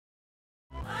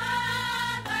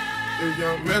If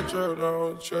young Metro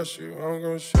don't trust you, I'm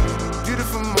gonna shoot you.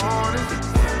 Beautiful morning,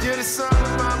 you're the sun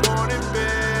of my morning,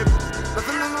 babe.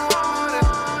 Nothing in the water.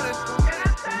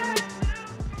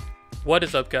 What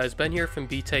is up, guys? Ben here from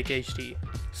Btechhd.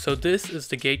 So this is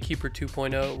the Gatekeeper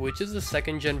 2.0, which is the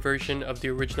second gen version of the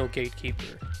original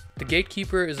Gatekeeper. The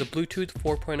Gatekeeper is a Bluetooth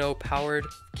 4.0 powered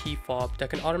key fob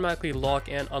that can automatically lock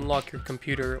and unlock your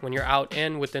computer when you're out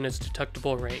and within its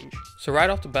detectable range. So right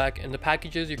off the back, in the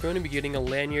packages, you're going to be getting a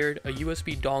lanyard, a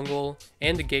USB dongle,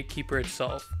 and the Gatekeeper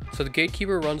itself. So the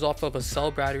Gatekeeper runs off of a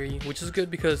cell battery, which is good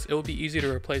because it will be easy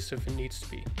to replace if it needs to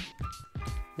be.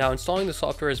 Now, installing the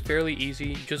software is fairly easy.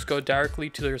 You just go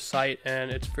directly to their site and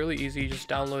it's really easy. You just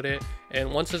download it,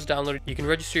 and once it's downloaded, you can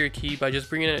register your key by just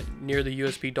bringing it near the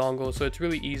USB dongle. So it's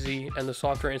really easy, and the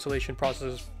software installation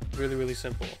process is really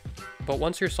simple. But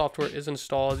once your software is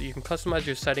installed, you can customize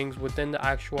your settings within the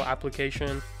actual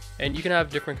application, and you can have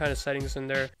different kind of settings in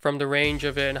there, from the range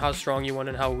of it and how strong you want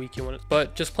and how weak you want it.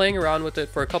 But just playing around with it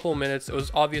for a couple of minutes, it was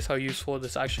obvious how useful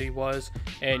this actually was.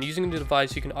 And using the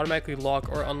device, you can automatically lock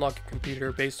or unlock your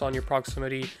computer based on your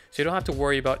proximity, so you don't have to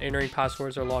worry about entering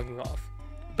passwords or logging off.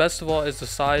 Best of all is the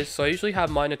size. So I usually have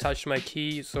mine attached to my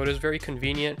key, so it is very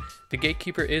convenient. The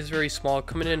Gatekeeper is very small,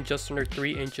 coming in just under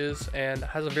 3 inches, and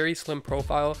has a very slim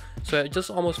profile, so it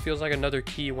just almost feels like another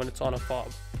key when it's on a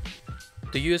fob.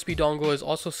 The USB dongle is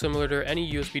also similar to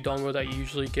any USB dongle that you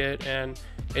usually get, and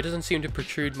it doesn't seem to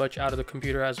protrude much out of the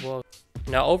computer as well.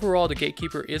 Now overall, the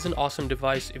Gatekeeper is an awesome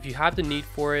device. If you have the need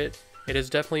for it, it is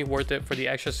definitely worth it for the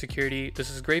extra security. This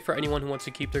is great for anyone who wants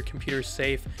to keep their computer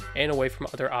safe and away from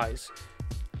other eyes.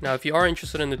 Now, if you are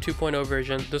interested in the 2.0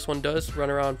 version, this one does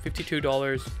run around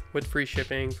 $52 with free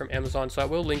shipping from Amazon, so I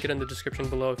will link it in the description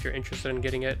below if you're interested in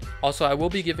getting it. Also, I will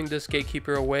be giving this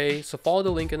Gatekeeper away, so follow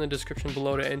the link in the description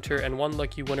below to enter, and one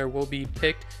lucky winner will be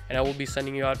picked, and I will be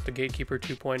sending you out the Gatekeeper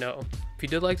 2.0. If you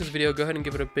did like this video, go ahead and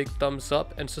give it a big thumbs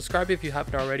up, and subscribe if you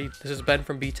haven't already. This is Ben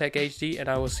from Btechhd, and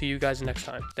I will see you guys next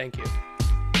time. Thank you.